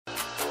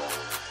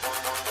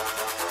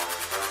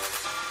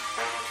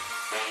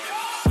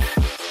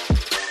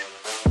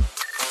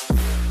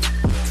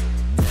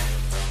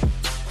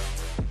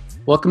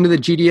Welcome to the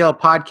GDL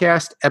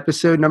podcast,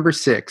 episode number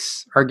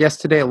 6. Our guest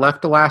today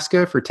left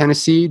Alaska for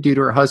Tennessee due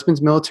to her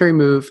husband's military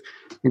move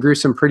and grew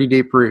some pretty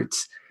deep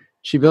roots.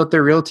 She built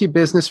their realty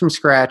business from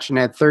scratch and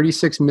had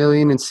 $36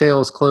 million in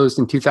sales closed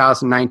in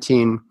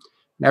 2019.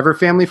 Never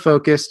family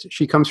focused,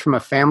 she comes from a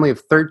family of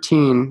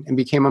 13 and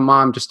became a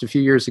mom just a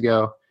few years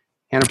ago.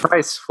 Hannah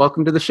Price,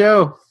 welcome to the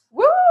show.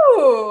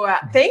 Woo!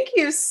 Thank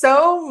you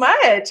so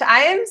much.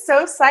 I am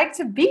so psyched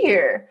to be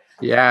here.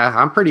 Yeah,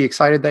 I'm pretty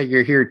excited that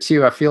you're here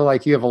too. I feel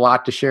like you have a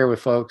lot to share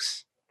with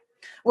folks.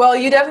 Well,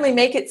 you definitely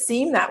make it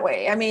seem that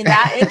way. I mean,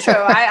 that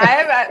intro, I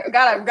have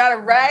got to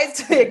rise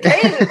to the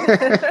occasion.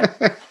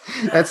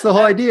 That's the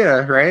whole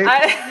idea, right?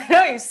 I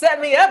know, you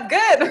set me up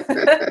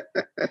good.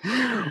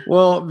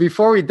 Well,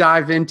 before we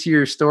dive into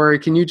your story,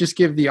 can you just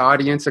give the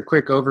audience a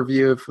quick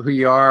overview of who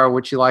you are,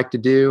 what you like to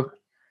do?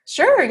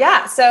 Sure,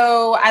 yeah.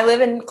 So I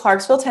live in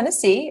Clarksville,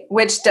 Tennessee,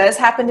 which does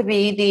happen to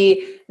be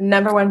the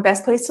number one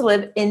best place to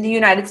live in the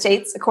United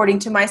States, according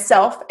to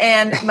myself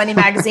and Money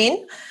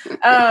Magazine.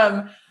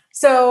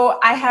 So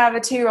I have a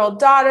 2-year-old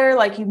daughter,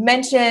 like you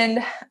mentioned.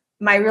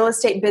 My real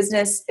estate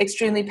business,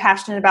 extremely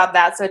passionate about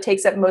that, so it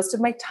takes up most of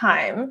my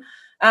time.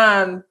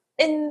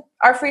 In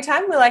our free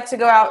time, we like to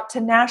go out to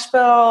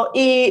Nashville,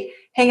 eat,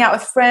 hang out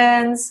with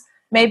friends.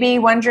 Maybe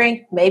 1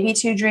 drink, maybe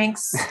 2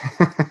 drinks,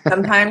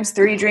 sometimes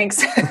 3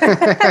 drinks. But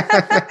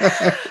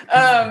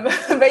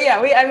yeah,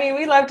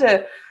 we love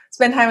to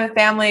spend time with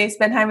family,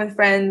 spend time with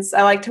friends.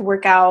 I like to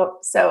work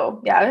out.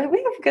 So yeah, we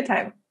have a good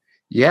time.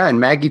 Yeah.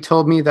 And Maggie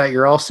told me that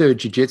you're also a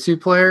jiu-jitsu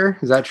player.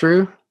 Is that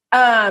true?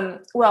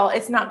 Well,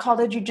 it's not called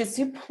a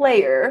jiu-jitsu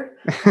player,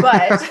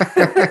 but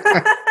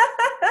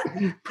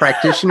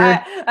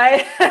practitioner.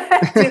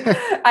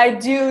 I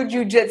do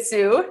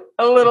jiu-jitsu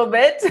a little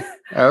bit.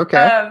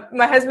 Okay.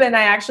 My husband and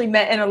I actually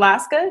met in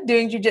Alaska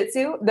doing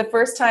jiu-jitsu. The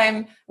first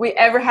time we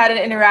ever had an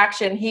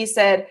interaction, he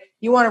said,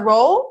 "You want to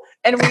roll?"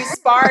 And we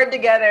sparred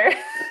together.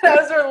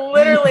 Those were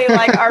literally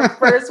like our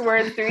first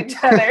words to each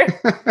other.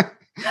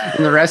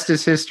 And the rest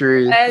is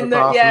history. And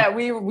awesome. Yeah,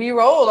 we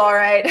rolled all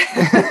right.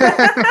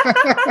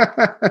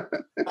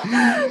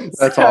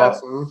 That's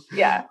awesome.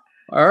 Yeah.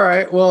 All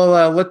right.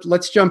 Well,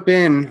 let's jump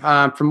in.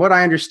 From what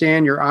I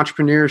understand, your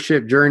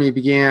entrepreneurship journey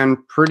began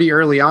pretty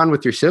early on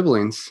with your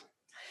siblings.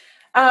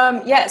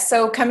 Yes.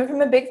 So coming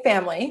from a big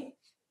family,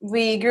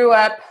 we grew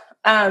up,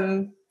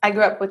 I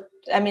grew up with,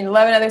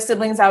 11 other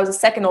siblings. I was the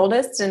second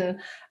oldest and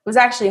was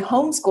actually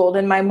homeschooled,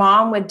 and my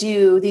mom would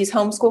do these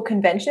homeschool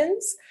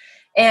conventions.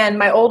 And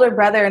my older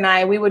brother and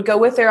I, we would go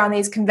with her on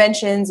these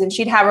conventions, and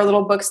she'd have her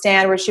little book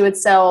stand where she would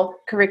sell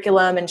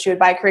curriculum and she would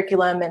buy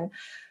curriculum, and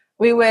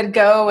we would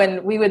go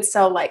and we would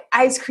sell like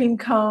ice cream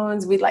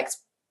cones. We'd like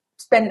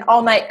spend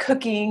all night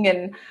cooking,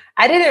 and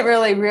I didn't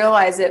really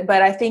realize it,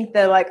 but I think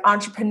the like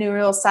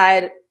entrepreneurial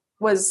side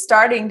was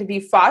starting to be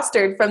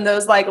fostered from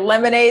those like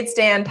lemonade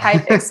stand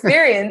type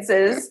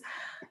experiences.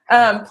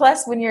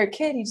 Plus when you're a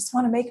kid, you just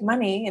want to make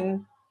money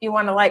and you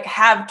want to like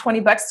have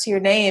 $20 to your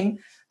name.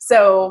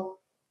 So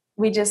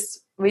me and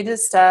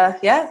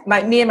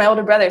my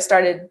older brother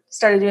started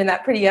doing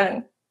that pretty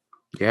young.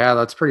 Yeah,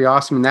 that's pretty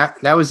awesome. And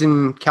that was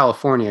in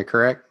California,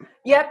 correct?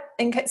 Yep.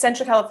 In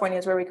Central California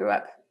is where we grew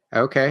up.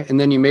 Okay. And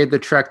then you made the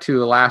trek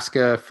to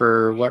Alaska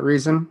for what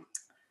reason?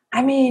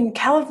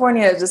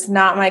 California is just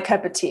not my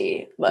cup of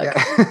tea. Look,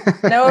 yeah.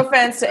 No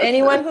offense to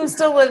anyone who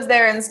still lives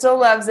there and still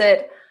loves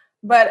it.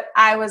 But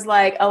I was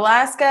like,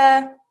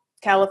 Alaska,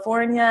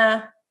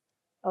 California,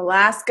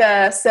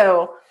 Alaska.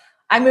 So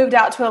I moved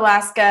out to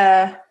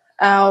Alaska,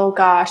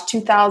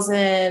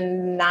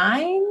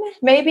 2009,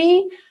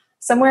 maybe,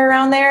 somewhere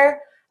around there.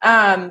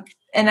 And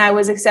I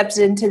was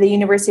accepted into the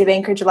University of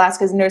Anchorage,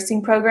 Alaska's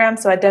nursing program.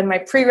 So I'd done my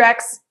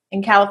prereqs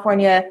in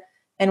California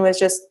and was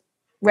just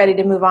ready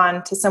to move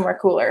on to somewhere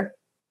cooler.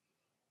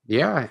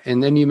 Yeah.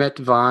 And then you met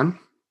Devon.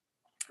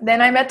 Then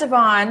I met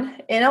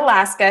Devon in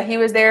Alaska. He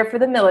was there for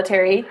the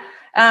military.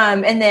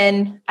 And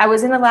then I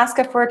was in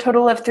Alaska for a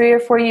total of 3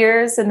 or 4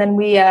 years. And then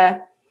we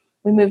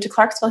moved to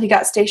Clarksville. He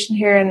got stationed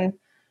here, and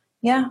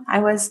yeah, I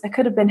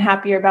could have been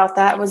happier about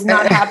that. I was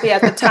not happy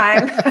at the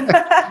time.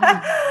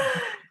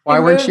 Why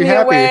weren't you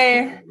happy?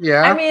 Away.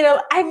 Yeah.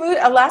 I moved.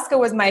 Alaska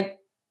was my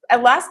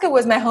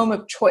home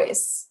of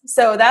choice.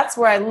 So that's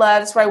where I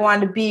loved. That's where I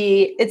wanted to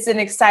be. It's an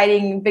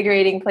exciting,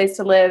 invigorating place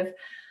to live.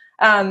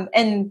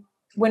 And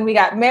when we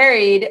got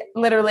married,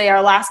 literally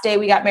our last day,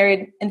 we got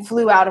married and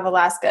flew out of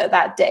Alaska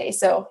that day.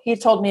 So he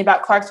told me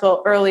about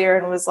Clarksville earlier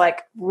and was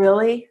like,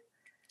 "Really?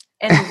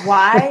 And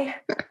why?"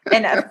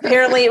 And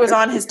apparently it was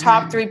on his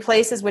top 3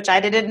 places, which I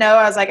didn't know.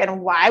 I was like,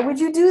 "And why would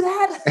you do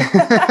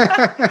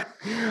that?"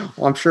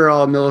 Well, I'm sure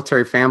all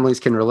military families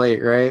can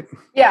relate, right?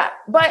 Yeah,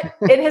 but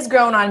it has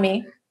grown on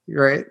me.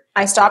 Right.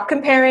 I stopped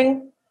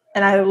comparing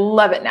and I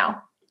love it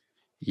now.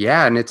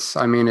 Yeah. And it's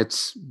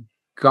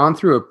gone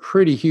through a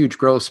pretty huge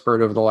growth spurt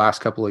over the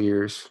last couple of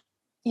years.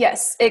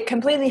 Yes, it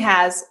completely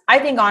has. I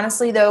think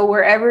honestly though,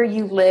 wherever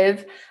you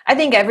live, I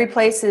think every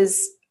place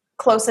is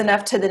close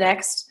enough to the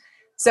next.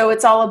 So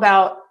it's all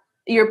about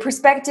your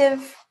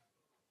perspective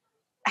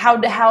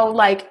how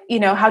like,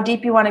 how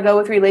deep you want to go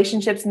with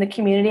relationships in the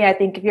community. I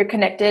think if you're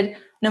connected,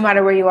 no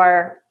matter where you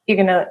are, you're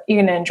gonna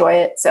enjoy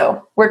it.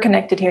 So we're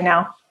connected here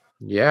now.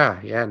 Yeah,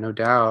 no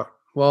doubt.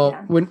 Well,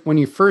 Yeah. when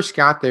you first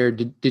got there,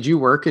 did you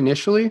work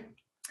initially?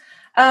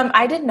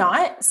 I did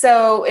not.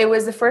 So it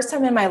was the first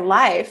time in my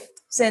life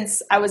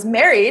since I was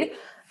married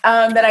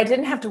that I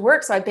didn't have to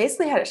work. So I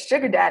basically had a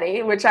sugar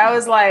daddy, which I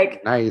was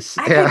like, Nice.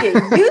 I Yeah. could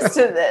get used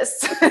to this.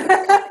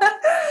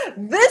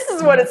 This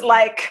is what it's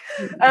like.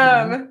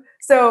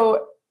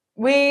 So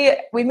we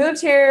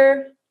moved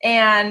here,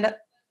 and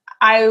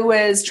I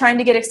was trying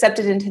to get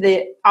accepted into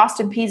the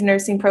Austin Peay's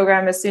nursing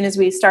program as soon as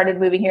we started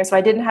moving here. So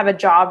I didn't have a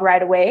job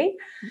right away.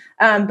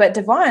 But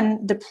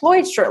Devon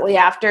deployed shortly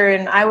after,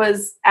 and I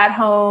was at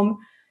home,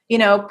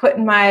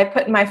 putting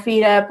my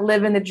feet up,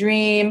 living the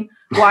dream,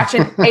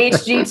 watching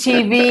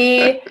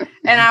HGTV.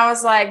 And I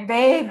was like,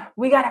 babe,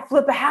 we got to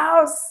flip a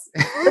house.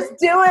 Let's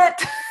do it.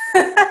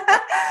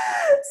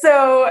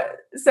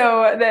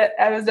 So that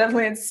I was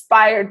definitely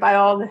inspired by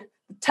all the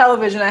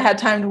television I had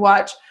time to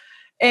watch.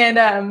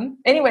 And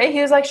anyway,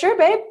 he was like, sure,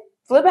 babe,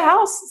 flip a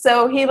house.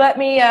 So he let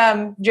me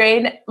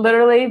drain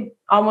literally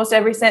almost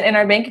every cent in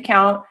our bank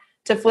account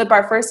to flip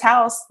our first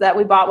house that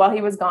we bought while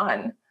he was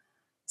gone.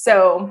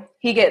 So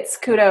he gets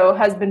kudo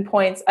husband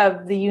points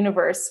of the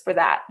universe for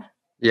that.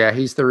 Yeah,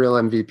 he's the real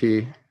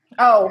MVP.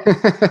 Oh,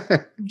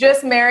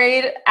 just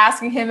married,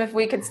 asking him if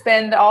we could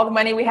spend all the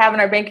money we have in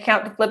our bank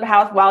account to flip a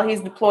house while he's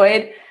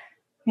deployed.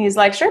 He's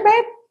like, sure,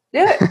 babe, do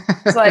it.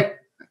 It's like,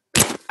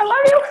 I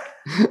love you.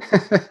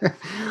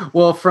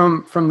 Well,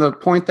 from the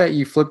point that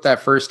you flipped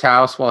that first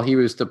house while he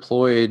was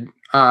deployed,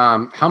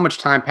 how much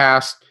time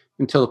passed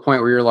until the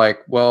point where you're like,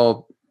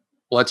 well,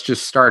 let's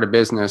just start a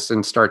business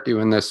and start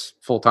doing this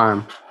full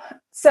time?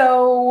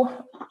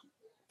 So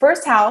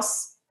first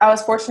house, I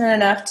was fortunate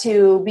enough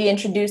to be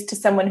introduced to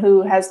someone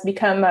who has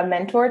become a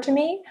mentor to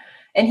me.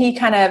 And he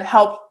kind of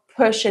helped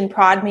push and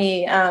prod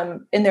me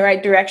in the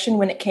right direction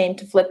when it came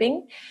to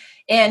flipping.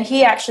 And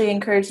he actually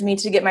encouraged me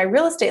to get my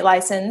real estate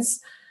license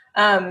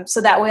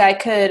so that way I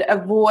could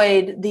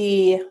avoid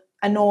the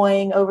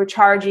annoying,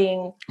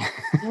 overcharging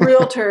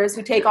realtors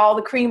who take all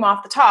the cream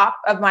off the top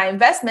of my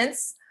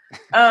investments.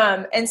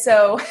 And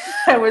so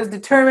I was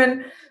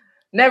determined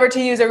never to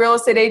use a real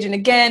estate agent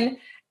again,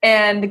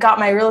 and got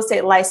my real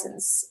estate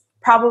license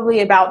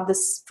probably about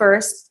this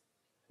first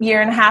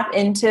year and a half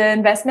into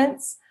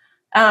investments.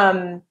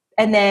 And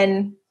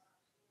then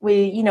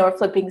we, were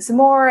flipping some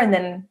more. And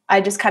then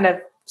I just kind of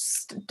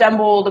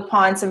stumbled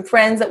upon some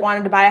friends that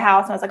wanted to buy a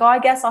house. And I was like, oh, I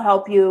guess I'll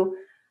help you.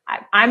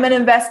 I'm an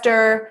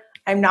investor.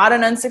 I'm not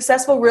an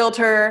unsuccessful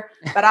realtor,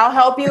 but I'll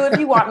help you if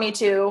you want me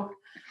to.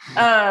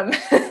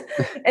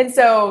 And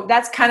so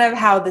that's kind of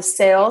how the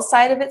sales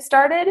side of it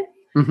started.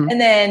 Mm-hmm. And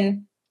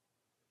then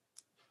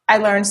I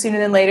learned sooner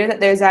than later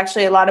that there's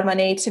actually a lot of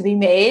money to be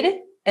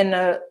made and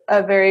a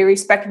very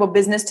respectable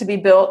business to be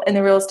built in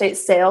the real estate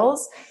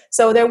sales.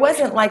 So there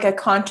wasn't like a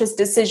conscious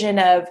decision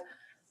of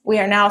we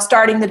are now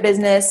starting the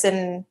business.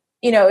 And,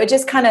 it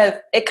just kind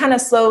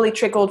of slowly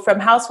trickled from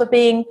house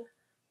flipping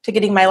to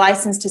getting my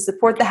license to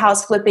support the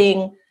house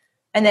flipping.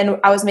 And then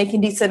I was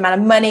making a decent amount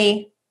of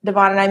money.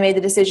 Devon and I made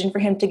the decision for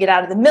him to get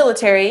out of the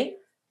military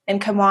and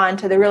come on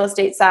to the real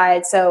estate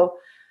side. So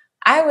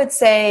I would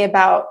say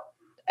about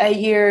a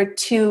year or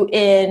two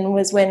in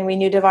was when we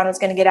knew Devon was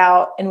going to get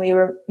out, and we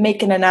were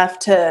making enough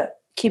to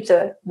keep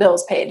the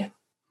bills paid.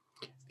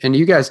 And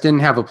you guys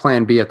didn't have a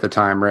plan B at the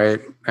time, right?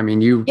 I mean,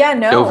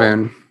 dove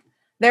in.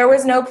 There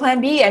was no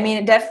plan B. I mean,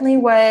 it definitely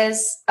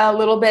was a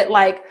little bit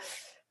like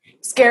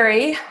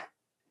scary,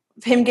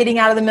 him getting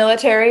out of the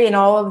military and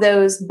all of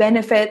those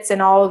benefits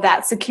and all of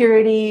that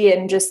security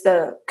and just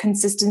the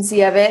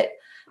consistency of it.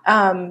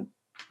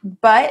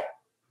 But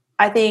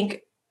I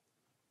think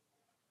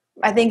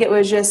it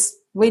was just,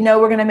 we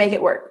know we're going to make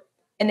it work.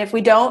 And if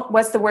we don't,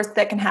 what's the worst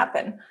that can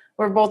happen?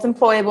 We're both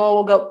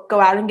employable. We'll go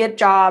out and get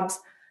jobs.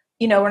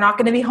 We're not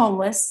going to be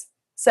homeless.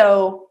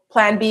 So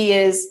plan B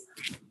is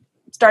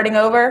starting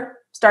over.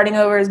 Starting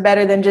over is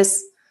better than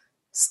just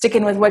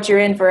sticking with what you're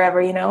in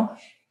forever,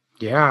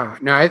 Yeah,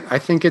 no, I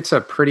think it's a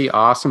pretty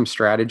awesome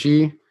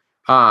strategy.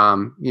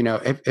 Have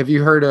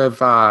you heard of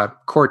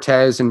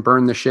Cortez and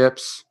Burn the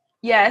Ships?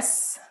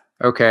 Yes.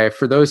 Okay.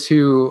 For those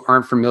who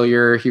aren't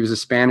familiar, he was a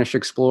Spanish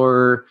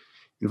explorer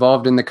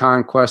involved in the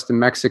conquest of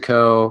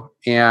Mexico.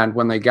 And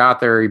when they got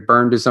there, he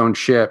burned his own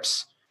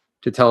ships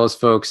to tell his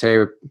folks,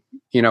 hey,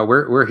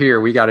 we're here.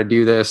 We got to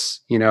do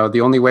this.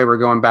 The only way we're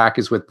going back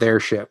is with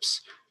their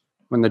ships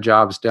when the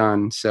job's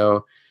done.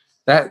 So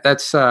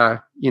that's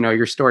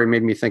your story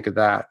made me think of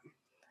that.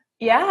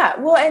 Yeah.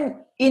 Well, and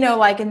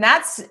like in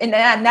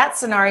that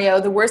scenario,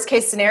 the worst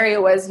case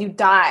scenario was you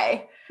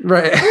die.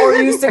 Right. Or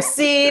you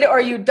succeed or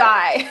you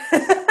die.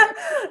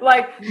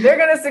 Like they're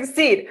going to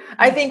succeed.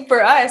 I think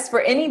for us,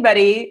 for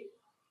anybody,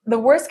 the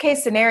worst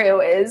case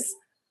scenario is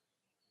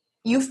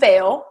you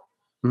fail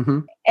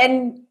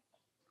and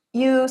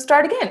you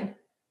start again.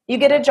 You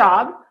get a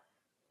job.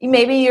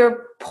 Maybe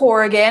you're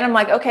poor again. I'm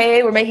like,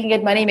 okay, we're making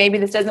good money. Maybe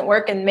this doesn't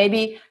work. And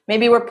maybe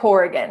we're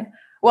poor again.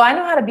 Well, I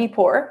know how to be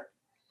poor.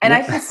 and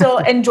I can still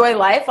enjoy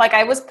life. Like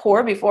I was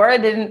poor before. I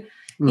didn't,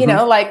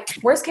 like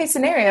worst case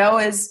scenario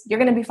is you're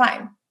going to be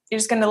fine. You're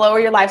just going to lower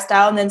your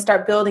lifestyle and then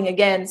start building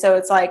again. So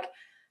it's like,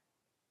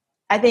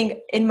 I think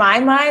in my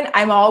mind,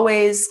 I'm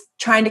always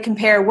trying to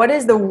compare what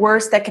is the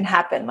worst that can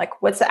happen?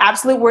 Like what's the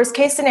absolute worst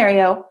case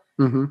scenario?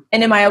 And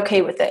am I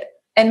okay with it?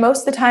 And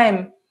most of the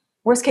time,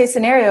 worst case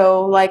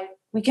scenario, like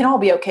we can all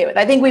be okay with.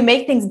 I think we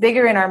make things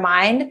bigger in our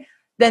mind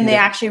than they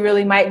actually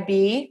really might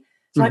be.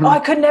 It's like, oh, I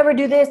could never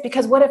do this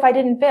because what if I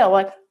didn't fail?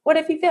 Like, what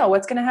if you fail?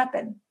 What's going to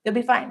happen? You'll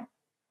be fine.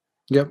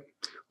 Yep.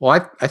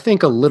 Well, I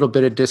think a little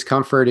bit of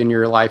discomfort in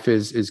your life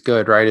is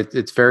good, right?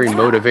 It's very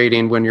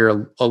motivating when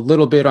you're a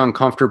little bit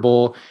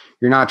uncomfortable.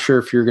 You're not sure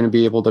if you're going to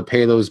be able to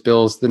pay those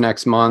bills the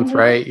next month,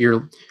 right?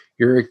 You're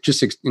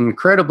just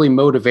incredibly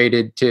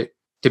motivated to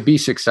be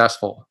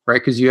successful,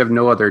 right? Because you have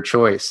no other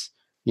choice.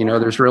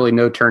 There's really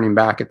no turning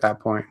back at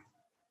that point.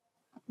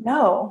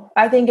 No,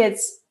 I think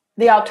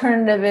the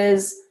alternative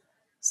is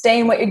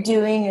staying what you're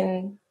doing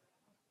and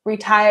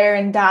retire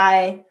and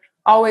die,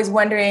 always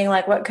wondering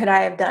like, what could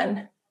I have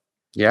done?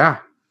 Yeah.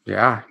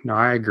 No,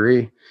 I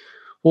agree.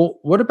 Well,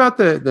 what about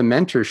the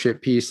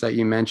mentorship piece that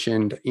you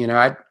mentioned?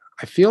 I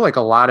feel like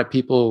a lot of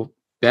people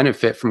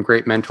benefit from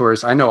great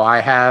mentors. I know I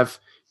have,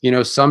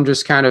 some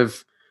just kind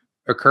of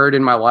occurred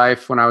in my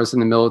life when I was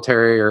in the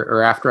military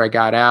or after I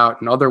got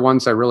out, and other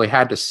ones I really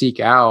had to seek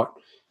out.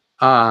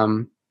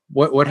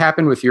 What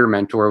happened with your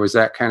mentor? Was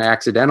that kind of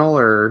accidental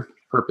or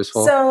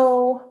purposeful?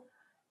 So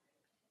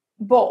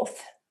both.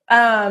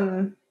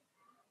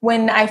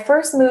 When I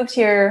first moved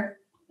here,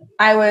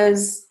 I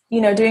was,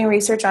 doing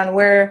research on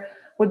where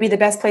would be the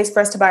best place for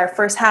us to buy our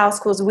first house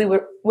because we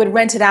would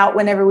rent it out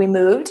whenever we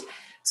moved.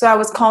 So I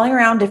was calling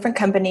around different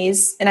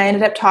companies, and I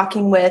ended up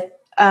talking with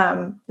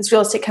this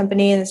real estate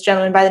company and this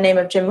gentleman by the name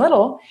of Jim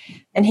Little.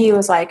 And he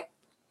was like,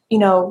 you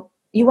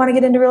want to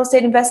get into real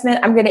estate investment?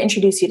 I'm going to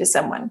introduce you to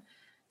someone.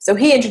 So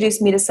he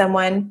introduced me to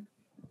someone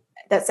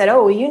that said,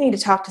 oh, you need to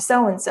talk to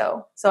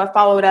so-and-so. So I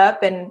followed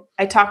up and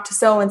I talked to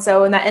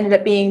so-and-so, and that ended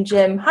up being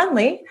Jim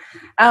Hunley.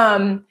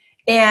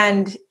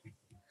 And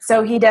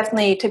so he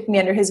definitely took me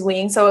under his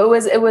wing. So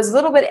it was a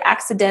little bit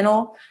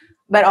accidental,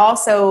 but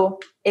also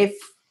if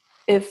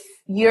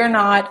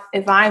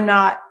I'm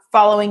not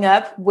following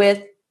up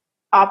with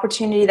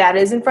opportunity that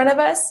is in front of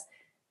us,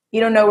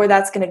 you don't know where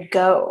that's going to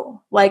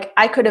go. Like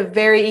I could have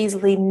very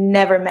easily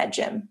never met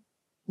Jim,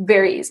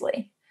 very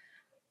easily.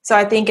 So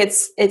I think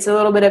it's a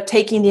little bit of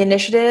taking the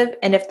initiative.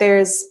 And if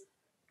there's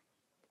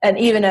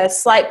even a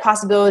slight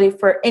possibility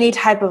for any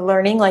type of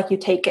learning, like you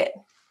take it.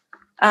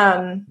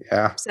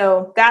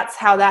 So that's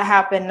how that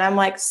happened. And I'm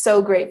like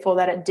so grateful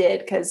that it did,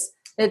 because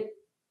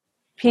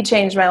he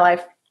changed my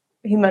life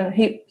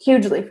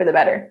hugely for the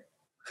better.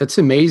 It's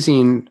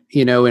amazing,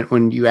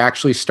 when you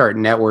actually start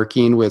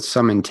networking with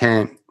some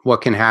intent,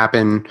 what can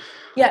happen.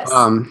 Yes.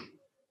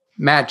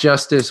 Matt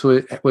Justice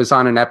was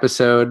on an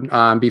episode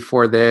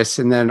before this,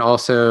 and then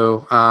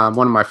also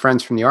one of my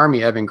friends from the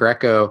Army, Evan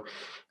Greco.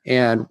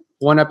 And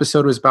one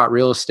episode was about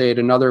real estate,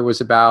 another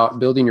was about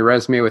building your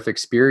resume with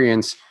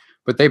experience.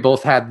 But they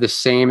both had the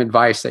same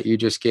advice that you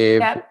just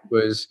gave,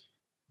 was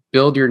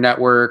build your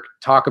network,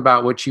 talk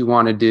about what you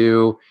want to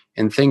do,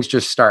 and things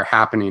just start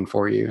happening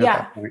for you at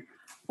that point.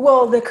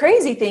 Well, the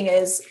crazy thing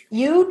is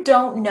you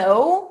don't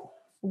know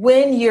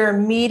when you're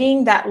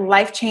meeting that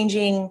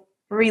life-changing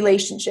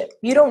relationship.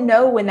 You don't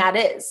know when that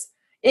is.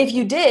 If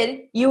you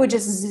did, you would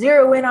just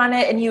zero in on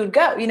it and you would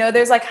go.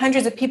 There's like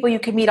hundreds of people you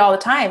could meet all the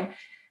time,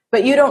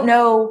 but you don't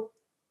know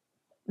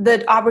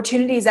the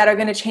opportunities that are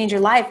going to change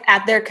your life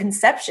at their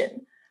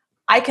conception.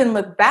 I can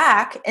look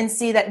back and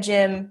see that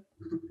Jim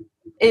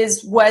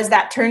was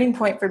that turning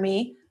point for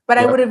me, but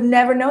I would have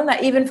never known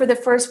that even for the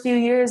first few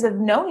years of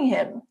knowing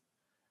him.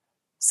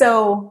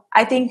 So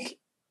I think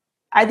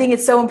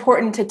it's so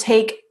important to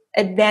take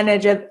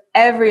advantage of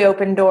every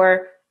open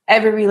door,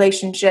 every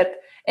relationship,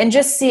 and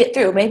just see it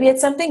through. Maybe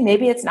it's something,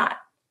 maybe it's not,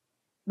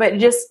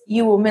 but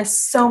you will miss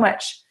so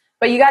much.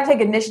 But you got to take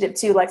initiative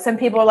too. Like some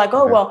people are like,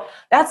 oh, well,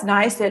 that's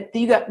nice that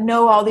you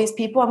know all these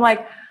people. I'm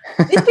like,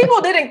 these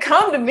people didn't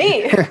come to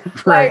me.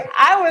 Right. Like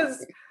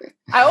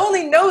I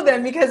only know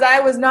them because I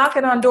was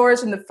knocking on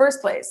doors in the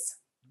first place.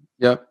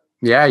 Yep.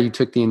 Yeah. You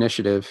took the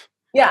initiative.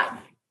 Yeah.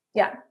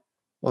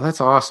 Well, that's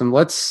awesome.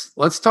 Let's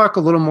talk a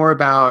little more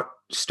about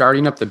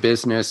starting up the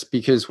business,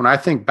 because when I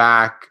think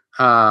back,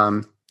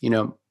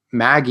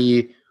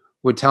 Maggie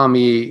would tell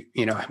me,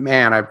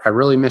 man, I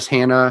really miss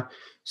Hannah.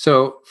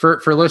 So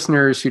for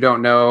listeners who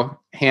don't know,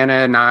 Hannah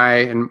and I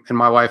and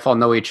my wife all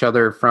know each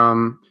other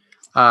from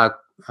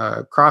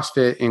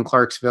CrossFit in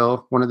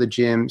Clarksville, one of the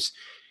gyms.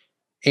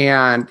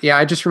 And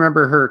I just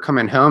remember her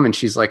coming home and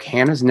she's like,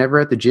 Hannah's never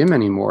at the gym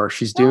anymore.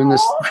 She's doing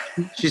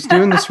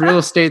this real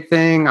estate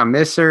thing. I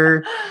miss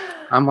her.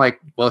 I'm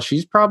like, well,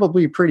 she's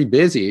probably pretty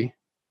busy.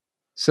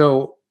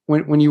 So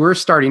when you were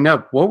starting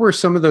up, what were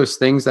some of those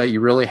things that you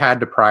really had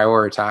to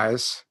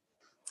prioritize?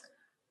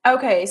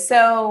 Okay.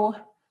 So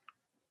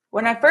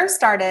when I first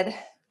started,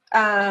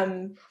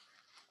 I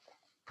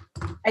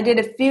did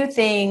a few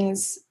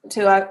things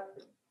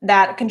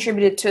that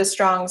contributed to a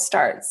strong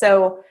start.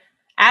 So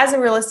as a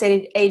real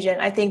estate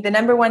agent, I think the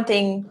number one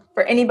thing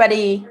for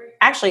anybody,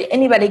 actually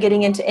anybody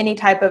getting into any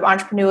type of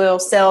entrepreneurial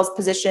sales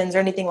positions or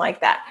anything like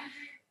that,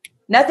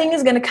 nothing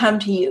is going to come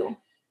to you.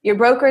 Your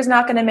broker is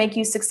not going to make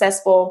you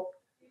successful.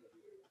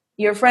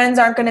 Your friends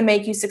aren't going to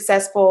make you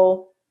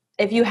successful.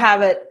 If you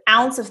have an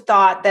ounce of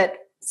thought that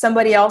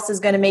somebody else is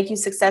going to make you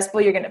successful,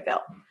 you're going to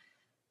fail.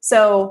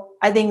 So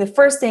I think the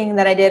first thing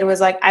that I did was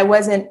like, I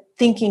wasn't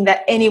thinking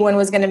that anyone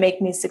was going to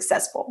make me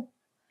successful.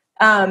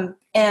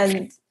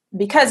 And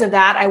because of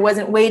that, I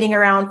wasn't waiting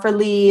around for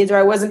leads, or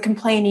I wasn't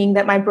complaining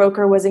that my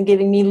broker wasn't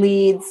giving me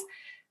leads.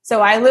 So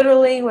I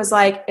literally was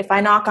like, if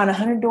I knock on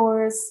 100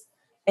 doors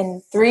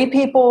and 3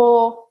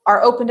 people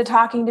are open to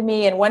talking to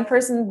me and 1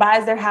 person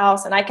buys their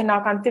house and I can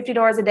knock on 50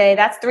 doors a day,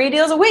 that's 3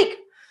 deals a week.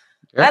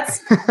 That's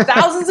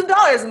thousands of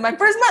dollars in my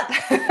first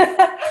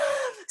month.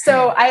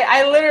 So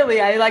I literally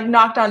like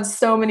knocked on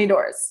so many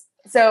doors.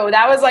 So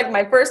that was like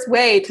my first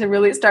way to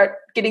really start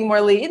getting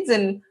more leads.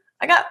 And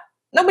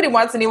nobody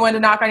wants anyone to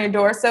knock on your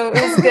door. So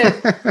it was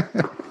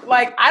good.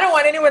 Like, I don't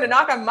want anyone to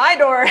knock on my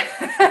door.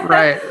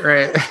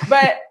 Right.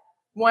 But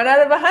 1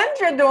 out of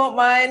 100 don't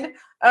mind.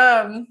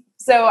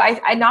 So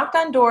I knocked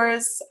on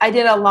doors. I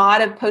did a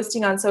lot of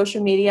posting on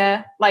social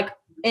media, like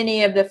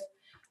any of the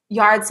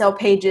yard sale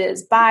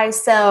pages, buy,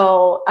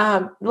 sell,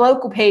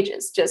 local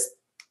pages, just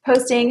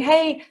posting,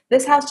 hey,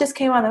 this house just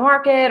came on the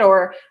market,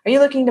 or are you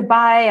looking to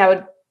buy? I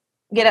would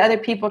get other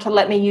people to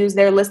let me use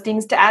their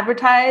listings to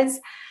advertise.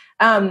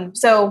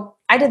 So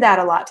I did that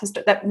a lot to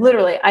start that.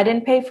 Literally, I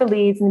didn't pay for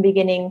leads in the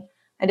beginning.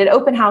 I did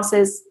open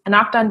houses. I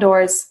knocked on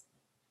doors.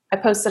 I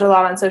posted a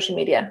lot on social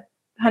media,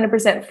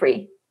 100%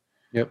 free.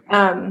 Yep.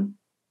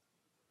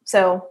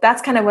 So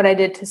that's kind of what I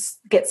did to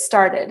get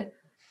started.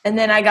 And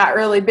then I got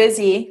really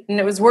busy and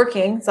it was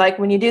working. It's like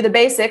when you do the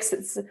basics,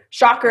 it's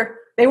shocker,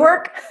 they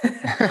work.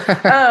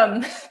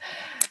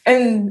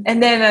 And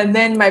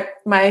then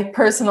my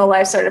personal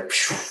life started,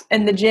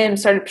 and the gym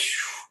started.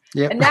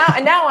 Yep. And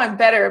now I'm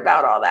better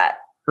about all that.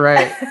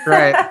 Right.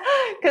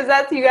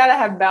 Because you got to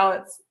have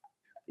balance.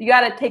 You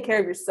got to take care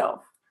of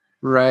yourself.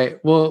 Right.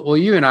 Well,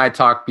 you and I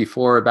talked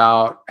before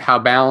about how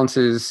balance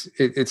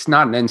it's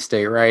not an end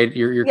state, right?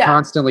 You're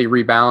constantly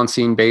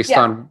rebalancing based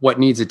on what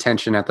needs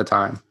attention at the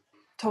time.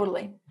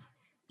 Totally.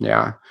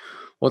 Yeah.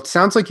 Well, it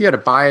sounds like you had a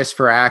bias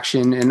for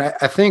action. And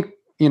I think,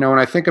 when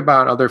I think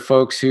about other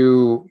folks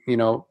who,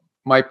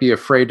 might be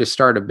afraid to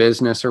start a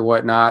business or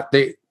whatnot,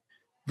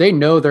 they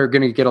know they're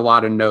going to get a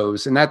lot of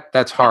no's, and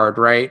that's hard,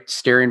 right?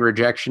 Staring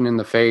rejection in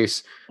the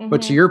face. Mm-hmm.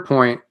 But to your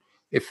point,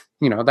 if,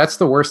 that's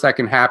the worst that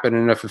can happen.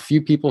 And if a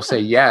few people say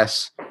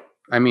yes,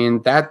 I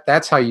mean,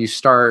 that's how you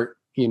start,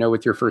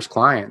 with your first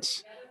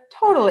clients.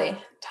 Totally.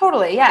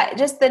 Yeah.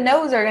 Just the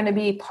no's are going to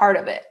be part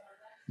of it.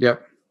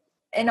 Yep.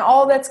 And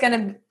all that's going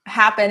to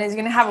happen is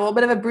you're going to have a little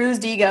bit of a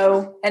bruised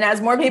ego. And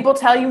as more people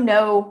tell you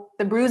no,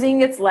 the bruising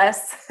gets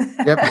less.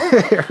 Yep.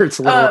 It hurts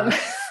a little.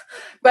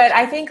 But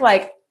I think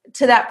like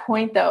to that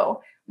point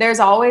though,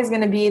 there's always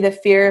going to be the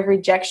fear of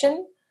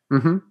rejection.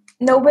 Mm-hmm.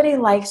 Nobody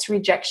likes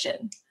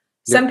rejection. Yep.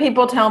 Some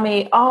people tell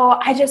me, oh,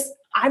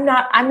 I'm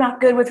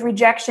not good with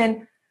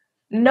rejection.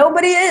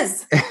 Nobody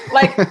is.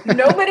 Like,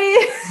 nobody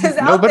is out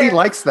there. Nobody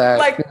likes that.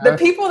 Like, the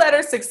people that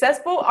are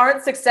successful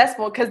aren't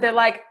successful because they're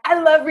like, I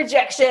love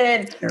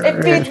rejection.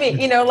 It feeds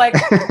me. Like,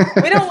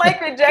 we don't like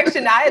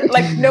rejection.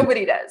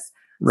 Nobody does.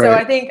 Right. So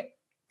I think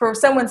for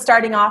someone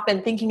starting off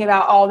and thinking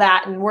about all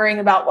that and worrying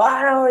about,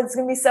 wow, it's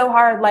going to be so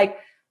hard. Like,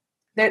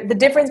 the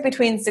difference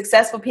between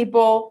successful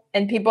people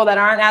and people that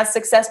aren't as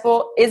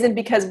successful isn't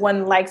because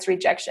one likes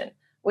rejection.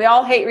 We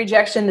all hate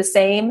rejection the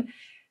same.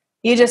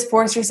 You just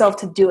force yourself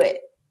to do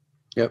it.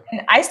 Yep.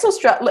 And I still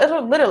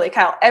literally,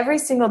 Kyle, every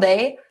single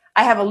day,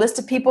 I have a list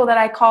of people that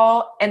I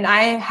call and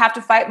I have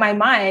to fight my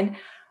mind.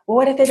 Well,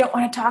 what if they don't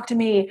want to talk to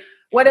me?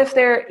 What if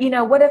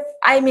what if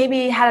I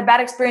maybe had a bad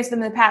experience with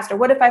them in the past? Or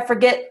what if I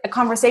forget a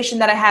conversation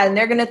that I had and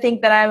they're going to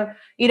think that I'm,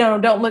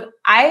 don't look.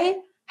 I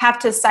have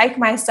to psych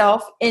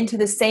myself into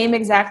the same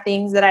exact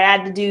things that I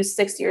had to do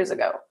 6 years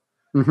ago.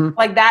 Mm-hmm.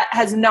 Like that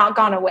has not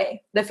gone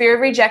away. The fear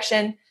of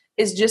rejection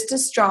is just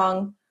as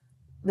strong.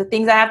 The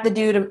things I have to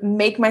do to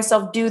make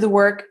myself do the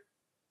work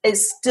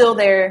is still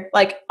there.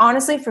 Like,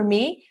 honestly, for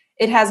me,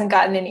 it hasn't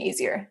gotten any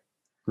easier.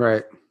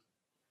 Right.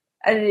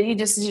 You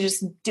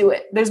just do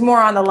it. There's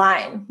more on the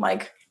line.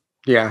 Like,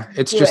 yeah,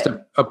 it's just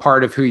a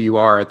part of who you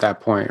are at that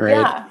point, right?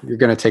 Yeah. You're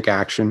going to take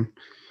action.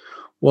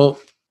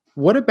 Well,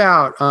 what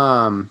about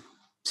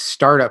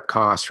startup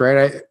costs,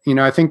 right?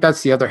 I think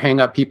that's the other hang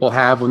up people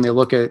have when they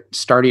look at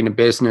starting a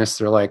business.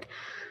 They're like,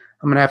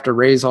 I'm going to have to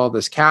raise all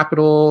this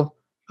capital.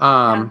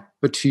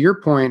 But to your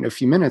point a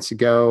few minutes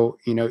ago,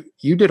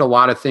 you did a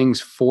lot of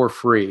things for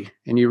free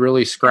and you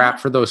really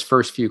scrapped for those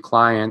first few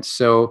clients.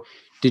 So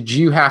did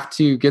you have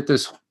to get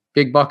this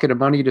big bucket of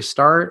money to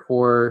start,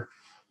 or?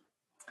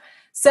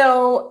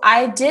 So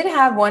I did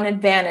have one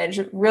advantage,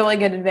 really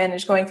good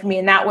advantage going for me.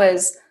 And that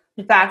was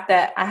the fact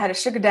that I had a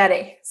sugar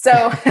daddy. So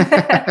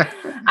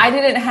I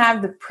didn't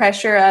have the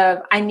pressure of,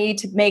 I need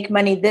to make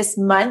money this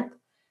month.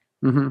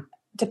 Mm-hmm.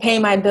 to pay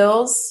my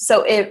bills.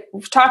 So if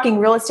talking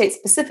real estate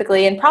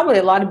specifically, and probably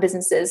a lot of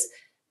businesses,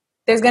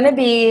 there's going to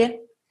be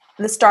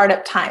the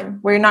startup time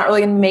where you're not really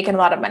going to be making a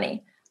lot of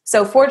money.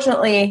 So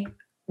fortunately,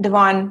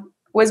 Devon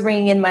was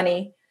bringing in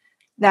money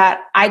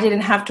that I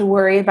didn't have to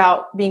worry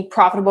about being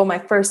profitable my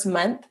first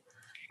month.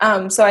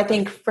 So I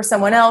think for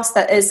someone else,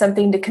 that is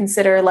something to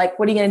consider. Like,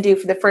 what are you going to do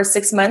for the first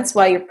 6 months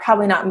while you're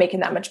probably not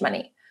making that much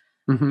money?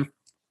 Mm-hmm.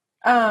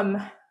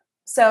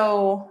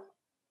 So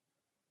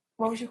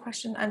what was your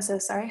question? I'm so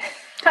sorry.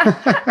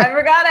 I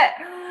forgot it.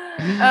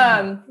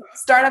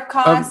 Startup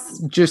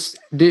costs. Just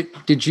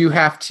did you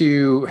have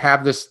to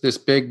have this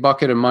big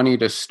bucket of money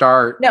to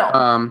start?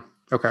 No.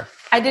 Okay.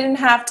 I didn't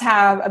have to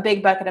have a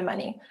big bucket of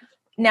money.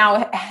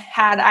 Now,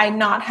 had I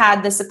not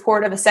had the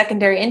support of a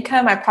secondary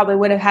income, I probably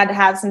would have had to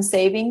have some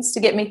savings to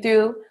get me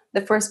through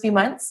the first few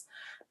months.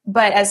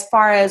 But as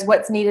far as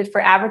what's needed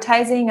for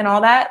advertising and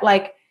all that,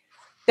 like,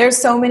 there's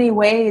so many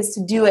ways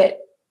to do it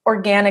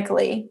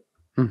organically.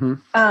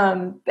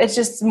 Mm-hmm. It's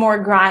just more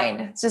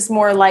grind. It's just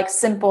more like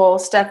simple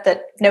stuff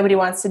that nobody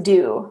wants to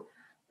do,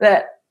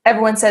 that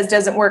everyone says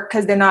doesn't work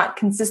because they're not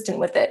consistent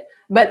with it.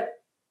 But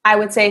I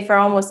would say for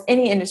almost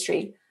any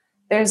industry,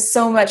 there's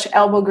so much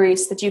elbow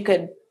grease that you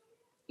could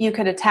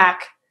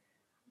attack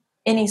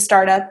any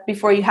startup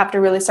before you have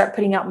to really start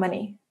putting out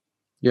money.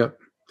 Yep.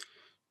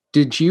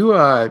 Did you,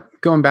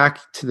 going back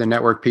to the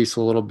network piece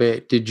a little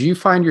bit, did you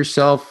find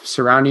yourself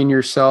surrounding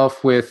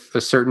yourself with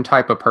a certain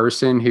type of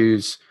person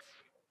who's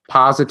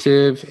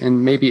positive,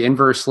 and maybe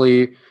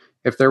inversely,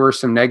 if there were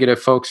some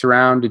negative folks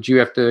around, did you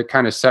have to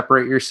kind of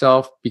separate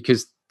yourself?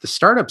 Because the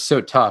startup's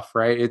so tough,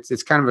 right?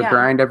 It's kind of a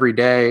grind every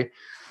day.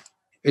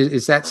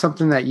 Is that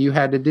something that you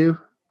had to do?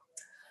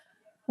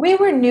 We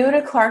were new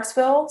to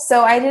Clarksville,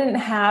 so I didn't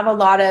have a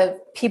lot of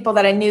people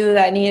that I knew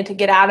that I needed to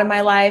get out of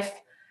my life.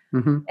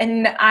 Mm-hmm.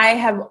 And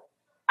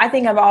I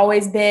think I've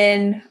always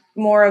been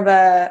more of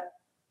a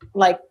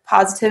like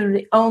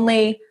positivity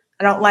only.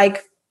 I don't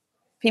like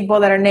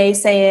people that are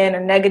naysaying or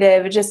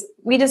negative.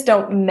 We just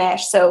don't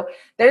mesh. So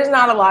there's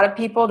not a lot of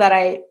people that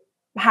I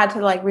had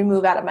to like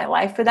remove out of my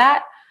life for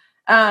that.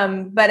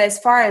 But as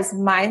far as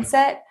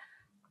mindset,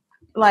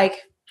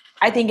 like,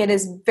 I think it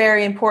is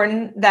very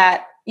important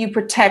that you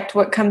protect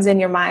what comes in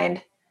your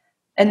mind,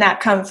 and that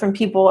comes from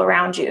people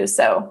around you.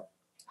 So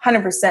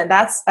 100%,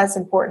 that's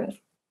important.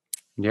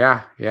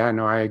 Yeah.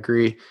 No, I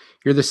agree.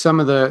 You're the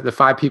sum of the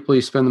 5 people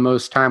you spend the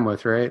most time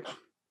with, right?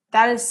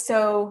 That is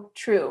so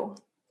true.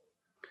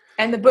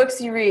 And the books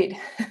you read.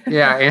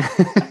 Yeah.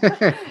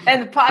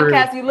 And the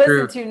podcast you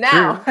listen to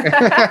now.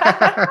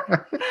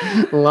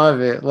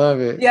 Love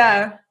it.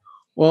 Yeah.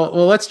 Well,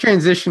 let's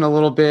transition a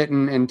little bit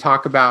and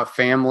talk about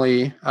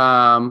family,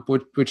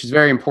 which is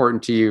very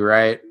important to you,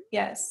 right?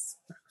 Yes.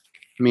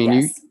 I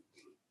mean,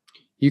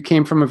 you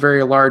came from a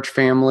very large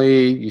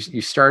family.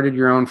 You started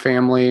your own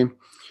family.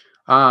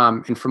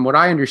 And from what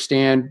I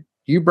understand,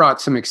 you brought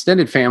some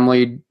extended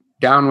family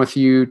down with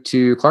you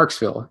to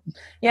Clarksville.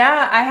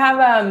 Yeah, I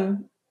have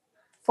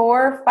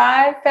 4 or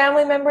 5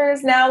 family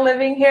members now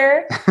living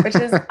here, which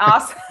is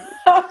awesome.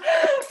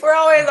 We're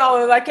always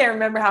I can't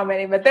remember how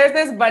many, but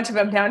there's a bunch of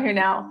them down here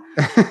now.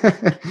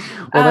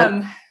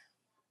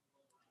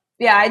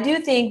 Yeah, I do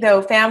think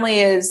though family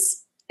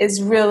is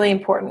really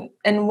important,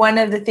 and one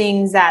of the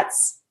things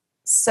that's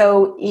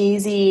so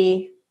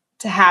easy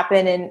to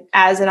happen and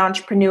as an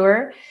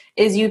entrepreneur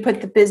is you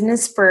put the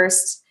business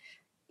first.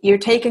 You're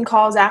taking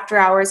calls after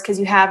hours because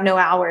you have no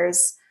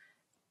hours.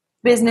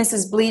 Business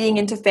is bleeding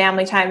into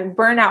family time.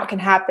 Burnout can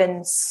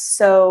happen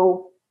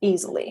so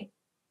easily.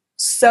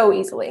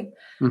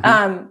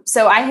 Mm-hmm.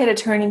 So I hit a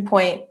turning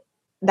point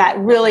that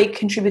really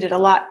contributed a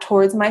lot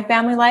towards my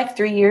family life.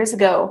 3 years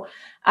ago,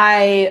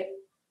 I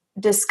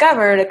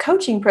discovered a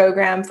coaching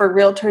program for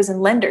realtors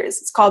and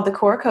lenders. It's called the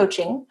Core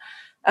Coaching.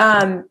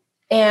 And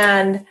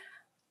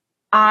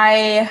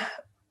I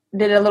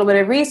did a little bit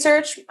of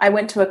research. I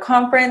went to a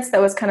conference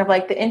that was kind of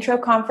like the intro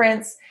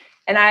conference.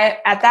 And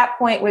at that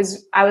point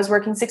I was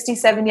working 60,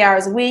 70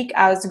 hours a week.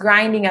 I was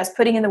grinding. I was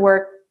putting in the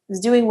work, was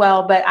doing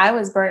well, but I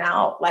was burnt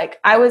out. Like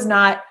I did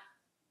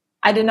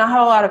not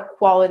have a lot of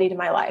quality to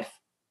my life.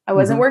 I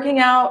wasn't mm-hmm. working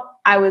out.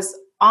 I was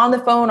on the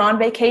phone, on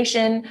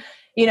vacation,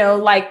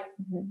 like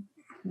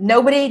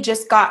nobody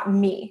just got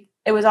me.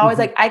 It was always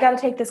mm-hmm. like, I got to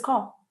take this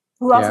call.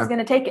 Who else is going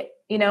to take it?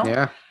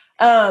 Yeah.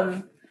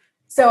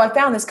 So I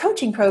found this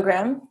coaching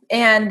program,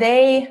 and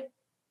they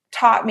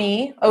taught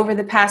me over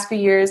the past few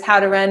years how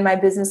to run my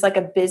business like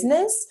a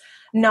business,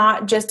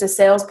 not just a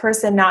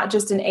salesperson, not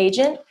just an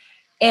agent.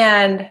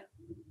 And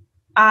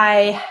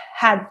I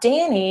had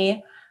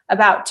Danny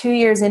about 2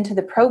 years into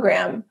the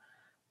program,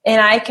 and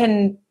I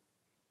can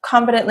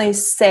confidently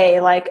say,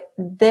 like,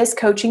 this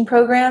coaching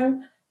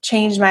program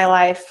changed my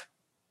life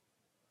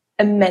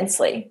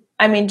immensely.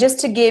 I mean, just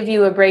to give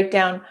you a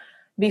breakdown,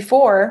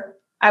 before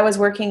I was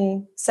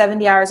working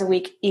 70 hours a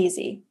week,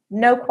 easy,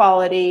 no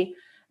quality,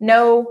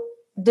 no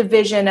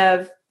division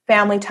of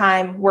family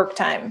time, work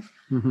time.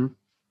 Mm-hmm.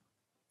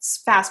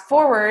 Fast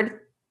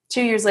forward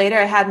 2 years later,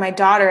 I had my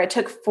daughter. I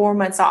took 4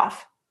 months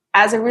off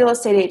as a real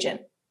estate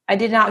agent. I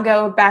did not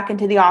go back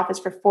into the office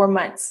for 4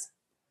 months,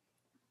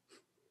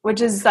 which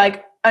is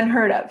like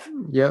unheard of.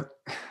 Yep.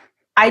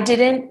 I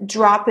didn't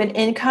drop in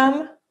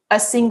income a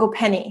single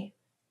penny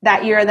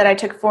that year that I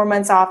took 4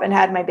 months off and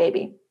had my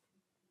baby.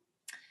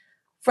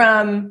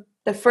 From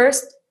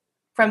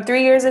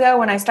 3 years ago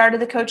when I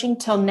started the coaching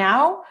till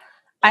now,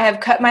 I have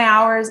cut my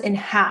hours in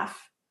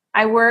half.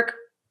 I work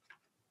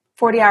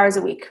 40 hours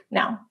a week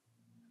now.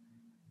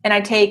 And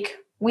I take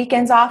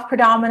weekends off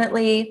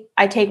predominantly.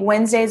 I take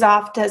Wednesdays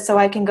off so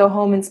I can go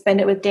home and spend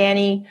it with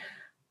Danny.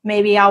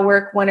 Maybe I'll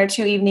work 1 or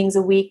 2 evenings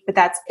a week, but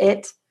that's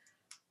it.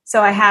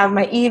 So I have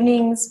my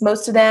evenings,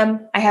 most of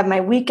them. I have my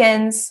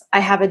weekends. I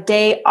have a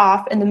day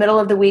off in the middle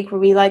of the week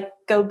where we like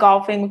go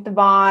golfing with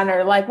Devon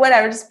or like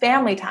whatever, just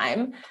family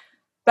time.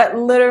 But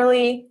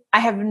literally, I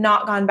have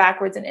not gone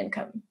backwards in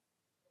income.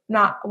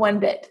 Not one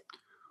bit.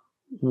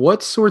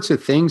 What sorts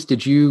of things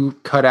did you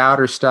cut out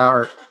or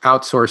start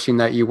outsourcing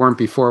that you weren't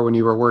before when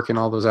you were working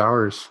all those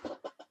hours?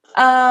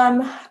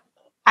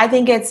 I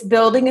think it's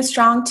building a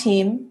strong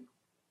team,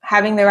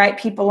 having the right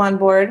people on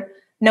board,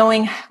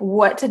 knowing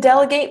what to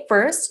delegate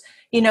first.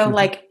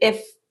 Like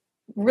if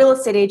real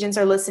estate agents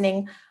are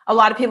listening, a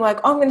lot of people are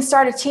like, oh, I'm going to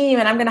start a team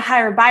and I'm going to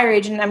hire a buyer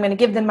agent and I'm going to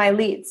give them my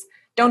leads.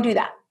 Don't do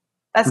that.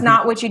 That's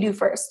not what you do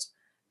first.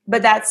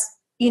 But that's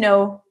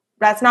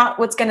not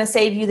what's going to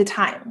save you the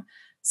time.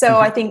 So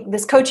I think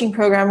this coaching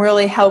program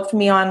really helped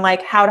me on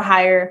like how to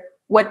hire,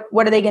 what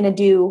are they going to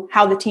do,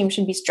 how the team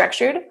should be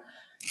structured.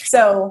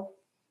 So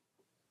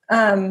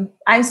I'm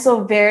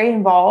still very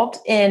involved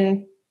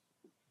in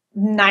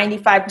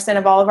 95%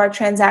 of all of our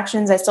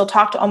transactions. I still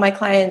talk to all my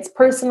clients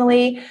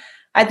personally.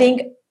 I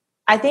think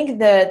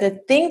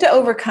the thing to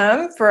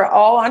overcome for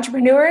all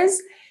entrepreneurs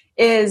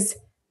is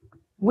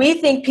we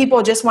think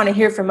people just want to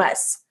hear from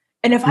us.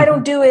 And if I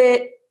don't do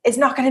it, it's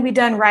not going to be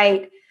done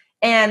right.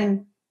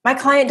 And my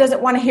client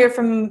doesn't want to hear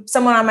from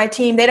someone on my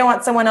team. They don't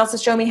want someone else to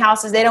show me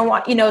houses. They don't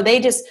want, they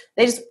just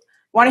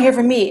want to hear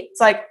from me.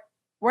 It's like,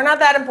 we're not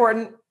that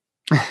important.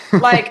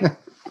 Like,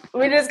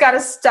 we just got to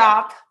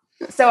stop.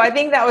 So I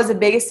think that was the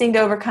biggest thing to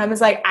overcome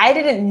is like, I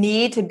didn't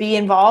need to be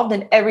involved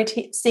in every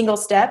single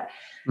step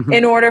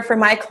in order for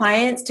my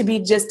clients to be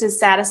just as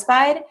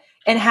satisfied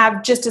and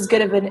have just as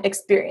good of an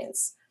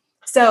experience.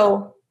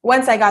 So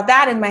once I got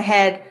that in my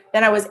head,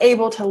 then I was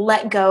able to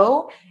let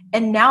go.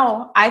 And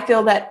now I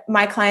feel that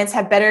my clients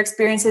have better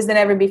experiences than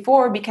ever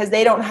before because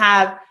they don't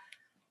have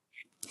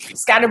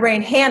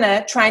scatterbrained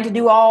Hannah trying to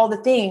do all the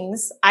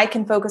things. I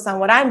can focus on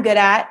what I'm good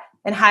at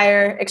and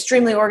hire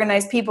extremely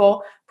organized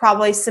people,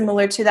 probably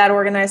similar to that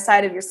organized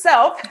side of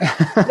yourself,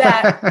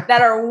 that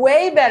are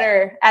way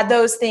better at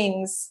those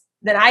things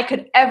than I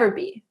could ever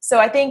be. So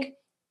I think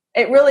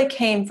it really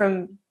came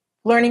from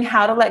learning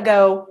how to let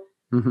go,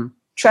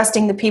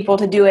 trusting the people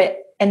to do it,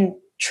 and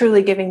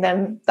truly giving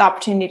them the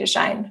opportunity to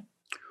shine.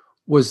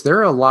 Was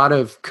there a lot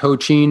of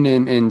coaching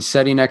and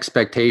setting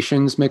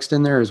expectations mixed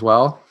in there as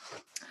well?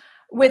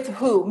 With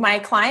who? My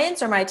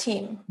clients or my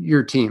team?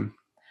 Your team.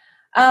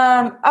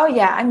 Oh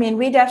yeah. I mean,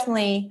 we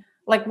definitely,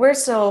 like, we're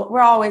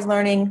always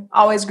learning,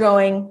 always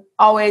growing,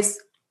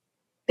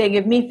 they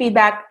give me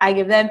feedback. I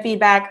give them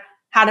feedback.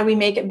 How do we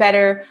make it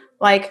better?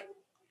 Like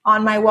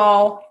on my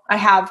wall, I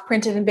have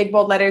printed in big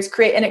bold letters,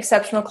 create an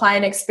exceptional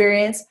client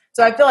experience.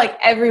 So I feel like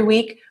every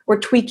week we're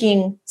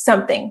tweaking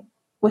something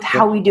with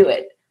how we do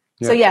it.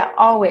 Yeah. So yeah,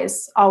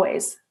 always.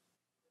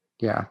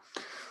 Yeah,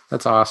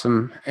 that's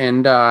awesome.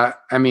 And I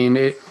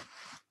mean,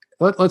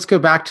 let's go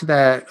back to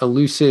that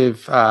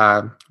elusive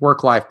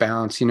work-life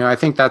balance. I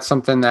think that's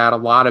something that a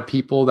lot of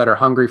people that are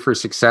hungry for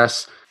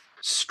success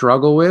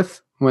struggle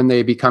with when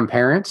they become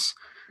parents.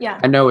 Yeah,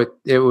 I know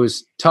it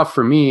was tough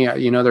for me.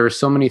 There were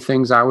so many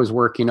things I was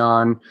working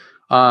on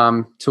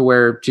to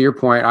where, to your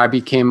point, I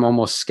became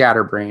almost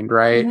scatterbrained,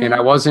 right? And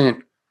I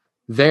wasn't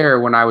there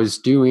when I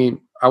was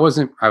I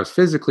was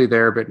physically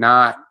there, but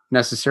not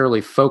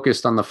necessarily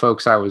focused on the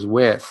folks I was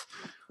with.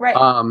 Right.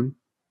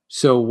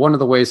 So one of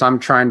the ways I'm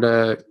trying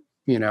to,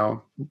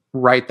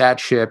 right that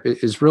ship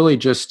is really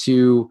just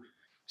to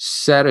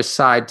set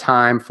aside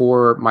time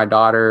for my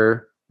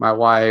daughter, my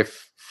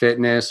wife,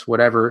 fitness,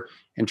 whatever,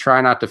 and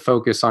try not to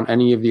focus on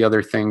any of the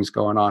other things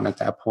going on at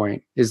that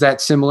point. Is that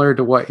similar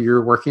to what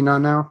you're working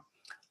on now?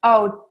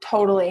 Oh,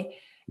 totally.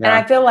 Yeah. And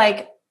I feel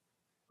like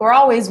we're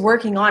always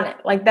working on it.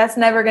 Like that's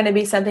never going to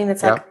be something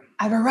that's like,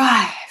 I've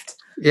arrived.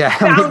 Yeah.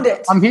 Found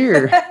it. I'm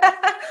here.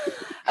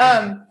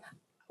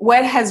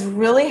 What has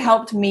really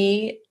helped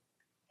me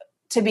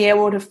to be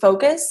able to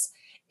focus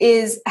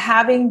is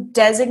having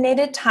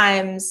designated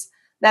times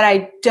that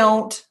I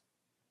don't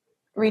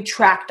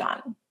retract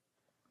on.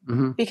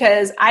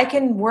 Because I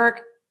can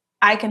work,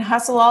 I can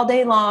hustle all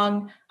day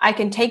long. I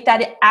can take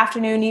that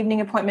afternoon,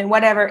 evening appointment,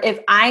 whatever. If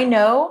I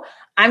know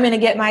I'm going to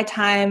get my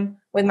time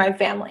with my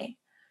family.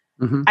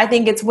 I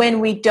think it's when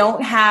we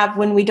don't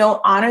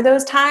honor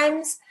those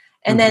times,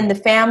 and then the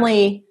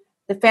family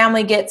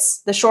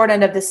gets the short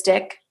end of the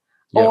stick,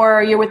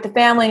 or you're with the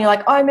family and you're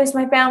like, oh, I miss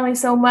my family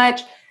so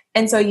much.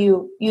 And so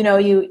you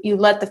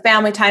let the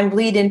family time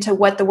bleed into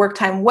what the work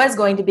time was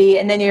going to be.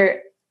 And then you're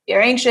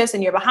anxious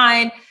and you're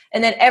behind,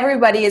 and then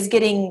everybody is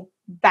getting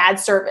bad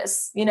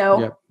service,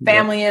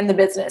 family and the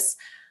business.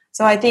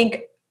 So I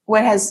think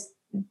what has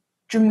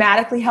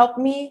dramatically helped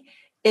me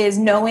is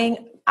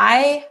knowing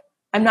I'm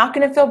not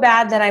going to feel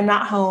bad that I'm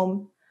not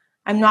home.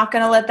 I'm not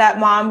going to let that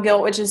mom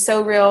guilt, which is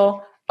so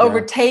real,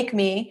 overtake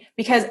me,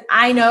 because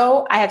I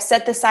know I have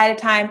set this side of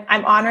time.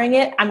 I'm honoring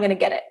it. I'm going to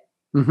get it.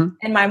 Mm-hmm.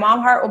 And my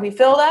mom heart will be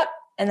filled up,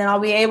 and then I'll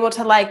be able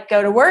to like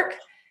go to work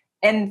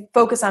and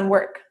focus on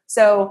work.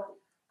 So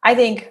I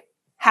think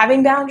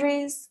having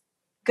boundaries,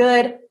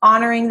 good,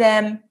 honoring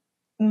them,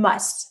 you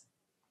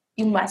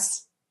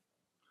must.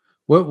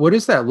 What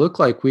does that look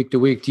like week to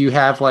week? Do you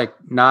have like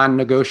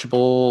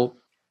non-negotiable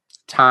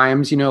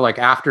times, like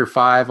after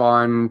 5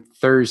 on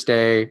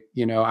Thursday,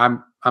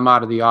 I'm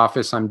out of the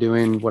office, I'm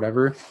doing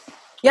whatever?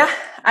 Yeah,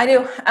 I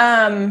do.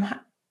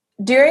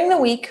 During the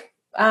week,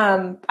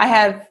 I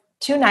have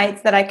 2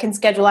 nights that I can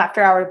schedule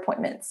after hour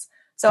appointments.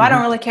 So I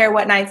don't really care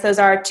what nights those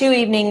are. 2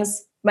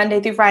 evenings,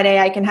 Monday through Friday,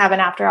 I can have an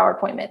after hour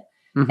appointment.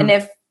 And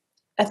if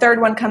a third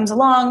one comes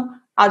along,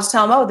 I'll just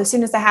tell them, the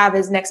soonest I have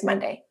is next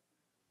Monday.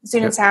 The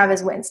soonest I have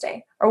is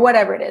Wednesday, or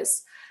whatever it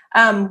is.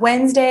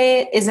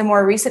 Wednesday is a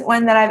more recent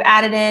one that I've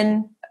added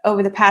in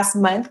over the past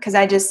month because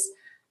I just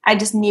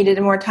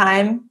needed more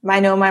time. I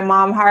know my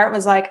mom heart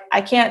was like,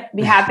 I can't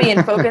be happy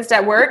and focused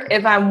at work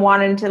if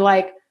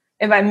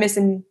I'm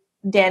missing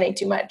Danny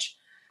too much.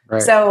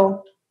 Right.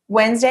 So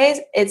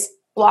Wednesdays, it's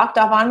blocked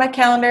off on my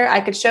calendar.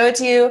 I could show it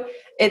to you.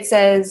 It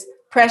says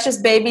precious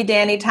baby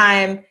Danny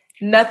time.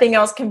 Nothing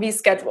else can be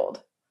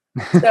scheduled.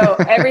 So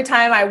every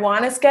time I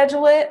want to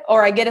schedule it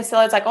or I get a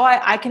cell, it's like,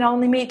 I can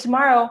only meet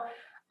tomorrow.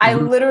 I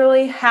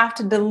literally have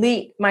to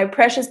delete my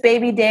precious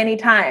baby Danny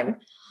time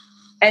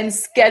and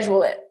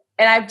schedule it.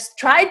 And I've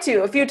tried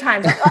to a few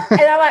times.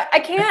 And I'm like, I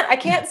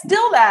can't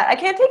steal that. I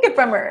can't take it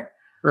from her.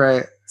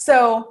 Right.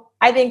 So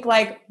I think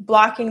like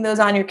blocking those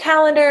on your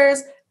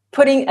calendars,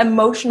 putting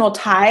emotional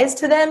ties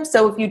to them.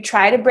 So if you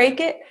try to break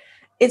it,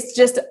 it's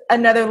just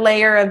another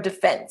layer of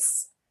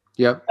defense.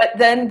 Yep. But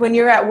then when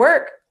you're at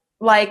work,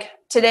 like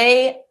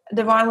today,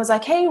 Devon was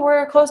like, hey,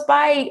 we're close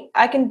by.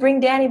 I can bring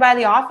Danny by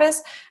the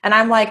office. And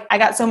I'm like, I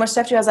got so much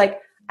stuff to do. I was like,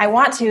 I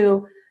want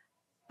to,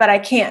 but I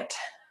can't.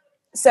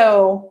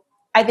 So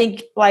I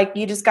think like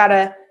you just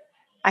gotta,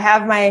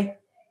 I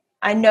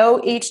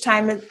know each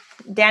time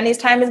Danny's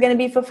time is going to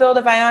be fulfilled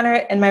if I honor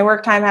it. And my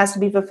work time has to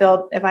be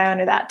fulfilled if I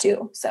honor that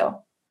too.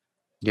 So.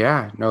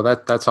 Yeah, no,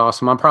 that's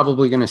awesome. I'm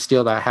probably going to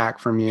steal that hack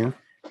from you.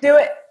 Do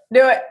it.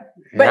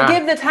 But Yeah.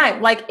 give the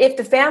time. Like if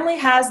the family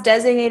has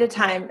designated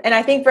time, and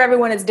I think for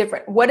everyone it's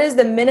different. What is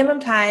the minimum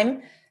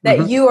time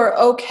that you are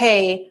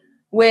okay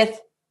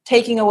with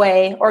taking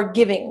away or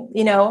giving,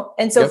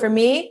 And so for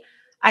me,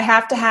 I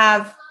have to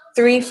have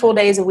 3 full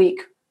days a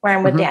week where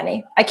I'm with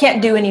Danny. I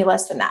can't do any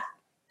less than that.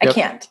 I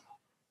can't.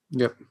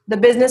 Yep. The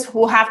business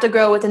will have to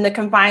grow within the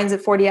confines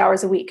of 40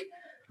 hours a week.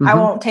 I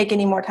won't take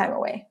any more time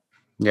away.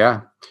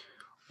 Yeah.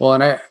 Well,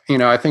 and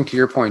I think to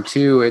your point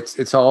too,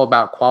 it's all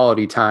about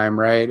quality time,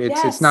 right?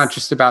 It's not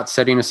just about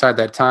setting aside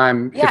that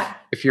time. Yeah.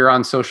 If you're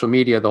on social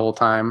media the whole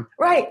time.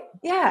 Right.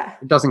 Yeah.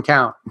 It doesn't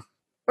count.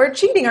 We're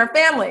cheating our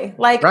family.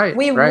 Like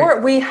we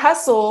work, we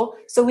hustle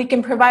so we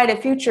can provide a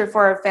future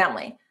for our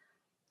family.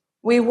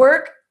 We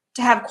work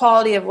to have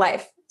quality of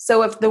life.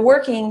 So if the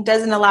working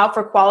doesn't allow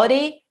for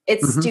quality,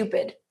 it's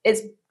stupid.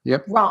 It's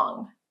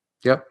wrong.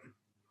 Yep.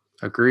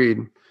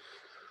 Agreed.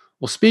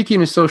 Well,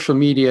 speaking of social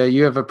media,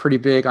 you have a pretty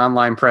big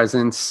online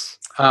presence.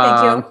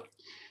 Thank you.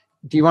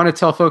 Do you want to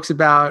tell folks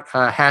about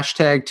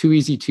hashtag Too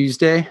Easy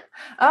Tuesday?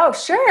 Oh,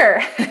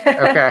 sure.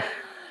 Okay.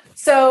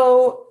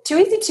 So Too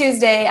Easy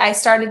Tuesday, I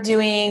started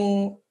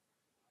doing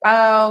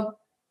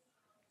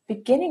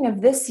beginning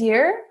of this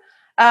year,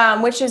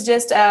 which is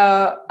just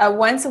a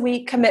once a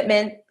week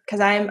commitment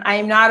because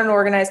I'm not an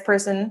organized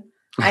person.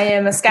 I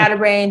am a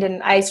scatterbrained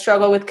and I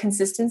struggle with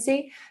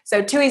consistency.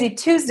 So Too Easy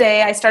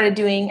Tuesday, I started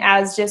doing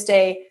as just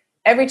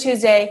every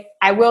Tuesday,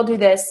 I will do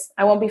this.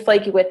 I won't be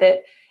flaky with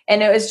it.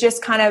 And it was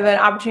just kind of an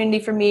opportunity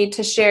for me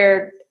to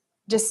share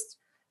just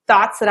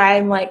thoughts that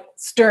I'm like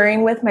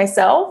stirring with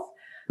myself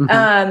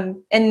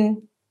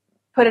and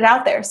put it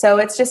out there. So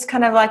it's just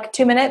kind of like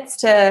 2 minutes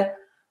to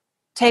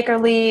take or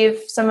leave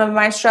some of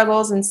my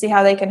struggles and see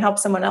how they can help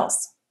someone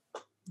else.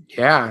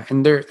 Yeah.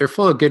 And they're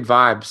full of good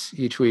vibes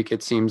each week,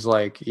 it seems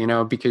like,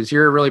 because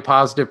you're a really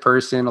positive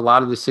person. A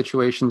lot of the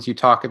situations you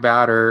talk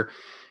about are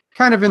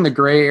kind of in the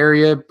gray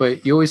area,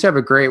 but you always have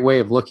a great way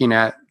of looking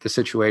at the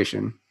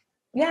situation.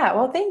 Yeah.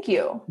 Well, thank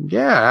you.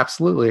 Yeah,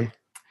 absolutely.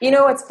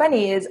 What's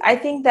funny is I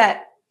think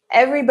that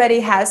everybody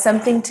has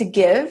something to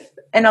give.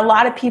 And a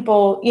lot of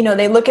people,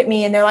 they look at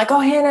me and they're like, oh,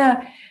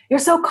 Hannah, you're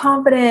so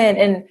confident.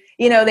 And,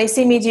 they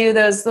see me do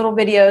those little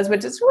videos,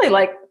 which is really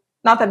like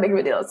not that big of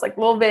a deal. It's like a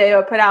little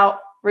video, put out,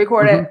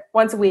 record it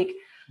once a week.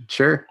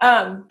 Sure.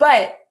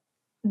 But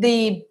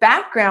the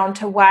background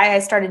to why I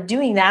started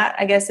doing that,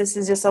 I guess this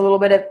is just a little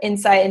bit of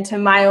insight into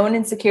my own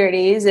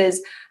insecurities,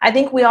 is I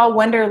think we all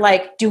wonder,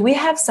 like, do we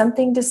have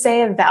something to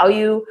say of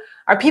value?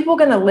 Are people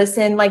going to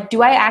listen? Like,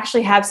 do I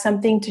actually have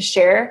something to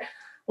share?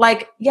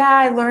 Like, yeah,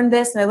 I learned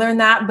this and I learned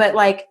that, but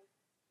like,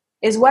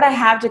 is what I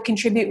have to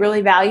contribute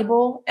really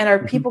valuable? And are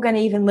people going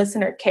to even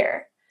listen or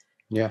care?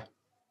 Yeah.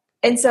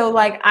 And so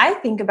like, I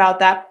think about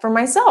that for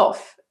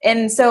myself.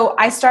 And so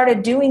I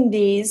started doing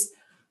these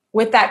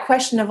with that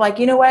question of like,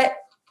 you know what?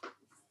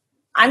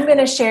 I'm going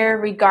to share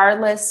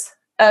regardless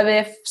of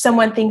if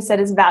someone thinks that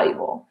it's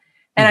valuable.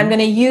 And I'm going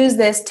to use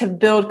this to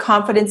build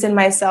confidence in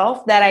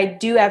myself that I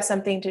do have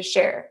something to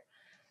share.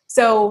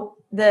 So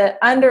the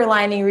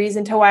underlining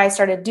reason to why I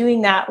started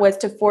doing that was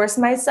to force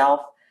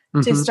myself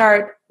to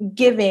start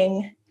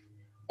giving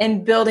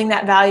and building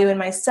that value in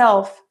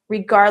myself,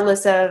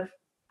 regardless of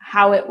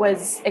how it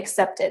was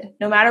accepted.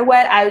 No matter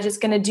what, I was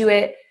just going to do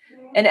it.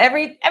 And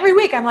every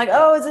week I'm like,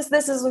 oh,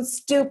 this is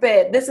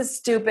stupid. This is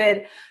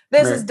stupid.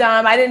 This is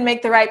dumb. I didn't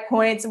make the right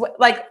points.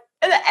 Like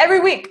every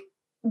week,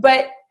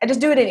 but I just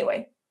do it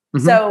anyway.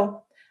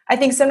 So I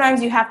think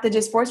sometimes you have to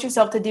just force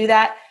yourself to do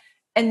that,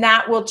 and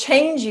that will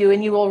change you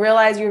and you will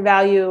realize your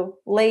value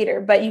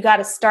later, but you got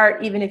to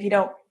start even if you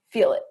don't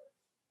feel it.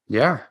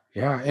 Yeah.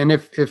 Yeah. And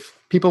if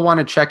people want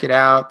to check it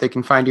out, they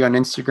can find you on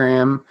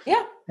Instagram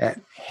at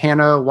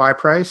Hannah Y.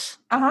 Price.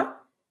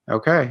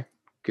 Okay.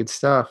 Good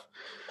stuff.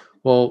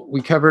 Well,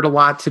 we covered a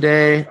lot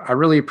today. I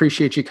really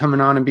appreciate you coming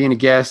on and being a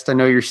guest. I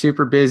know you're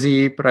super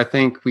busy, but I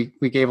think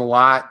we gave a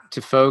lot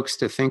to folks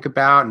to think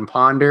about and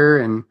ponder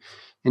and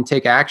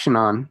take action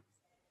on.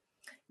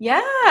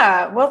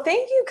 Yeah. Well,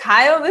 thank you,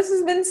 Kyle. This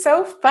has been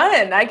so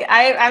fun.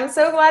 I'm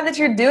so glad that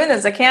you're doing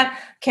this. I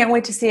can't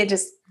wait to see it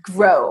just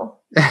grow.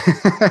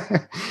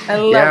 I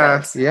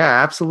love it.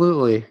 Yeah,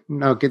 absolutely.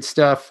 No, good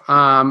stuff.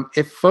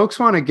 If folks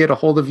want to get a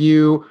hold of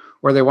you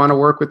or they want to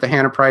work with the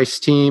Hannah Price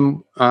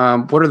team,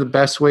 what are the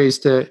best ways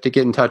to get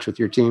in touch with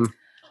your team?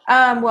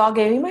 Well, I'll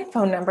give you my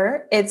phone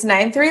number. It's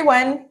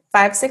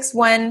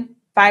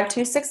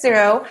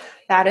 931-561-5260.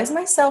 That is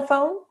my cell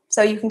phone,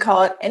 so you can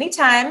call it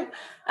anytime.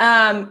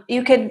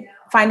 You could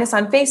find us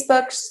on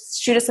Facebook,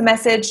 shoot us a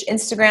message,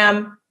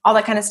 Instagram, all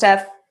that kind of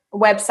stuff.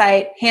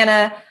 Website,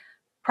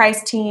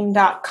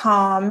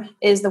 HannahPriceTeam.com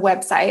is the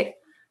website.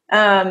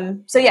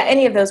 So yeah,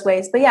 any of those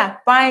ways. But yeah,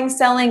 buying,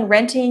 selling,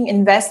 renting,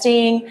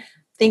 investing,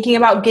 thinking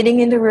about getting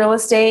into real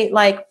estate.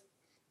 Like,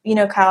 you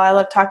know, Kyle, I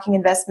love talking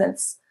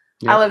investments.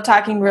 I love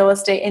talking real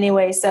estate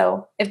anyway.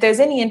 So if there's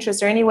any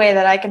interest or any way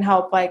that I can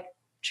help, like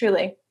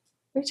truly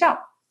reach out.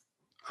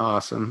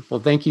 Awesome.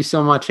 Well, thank you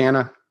so much,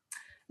 Hannah.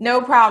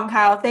 No problem,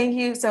 Kyle. Thank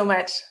you so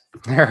much.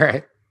 All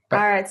right. Bye.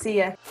 All right. See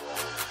ya.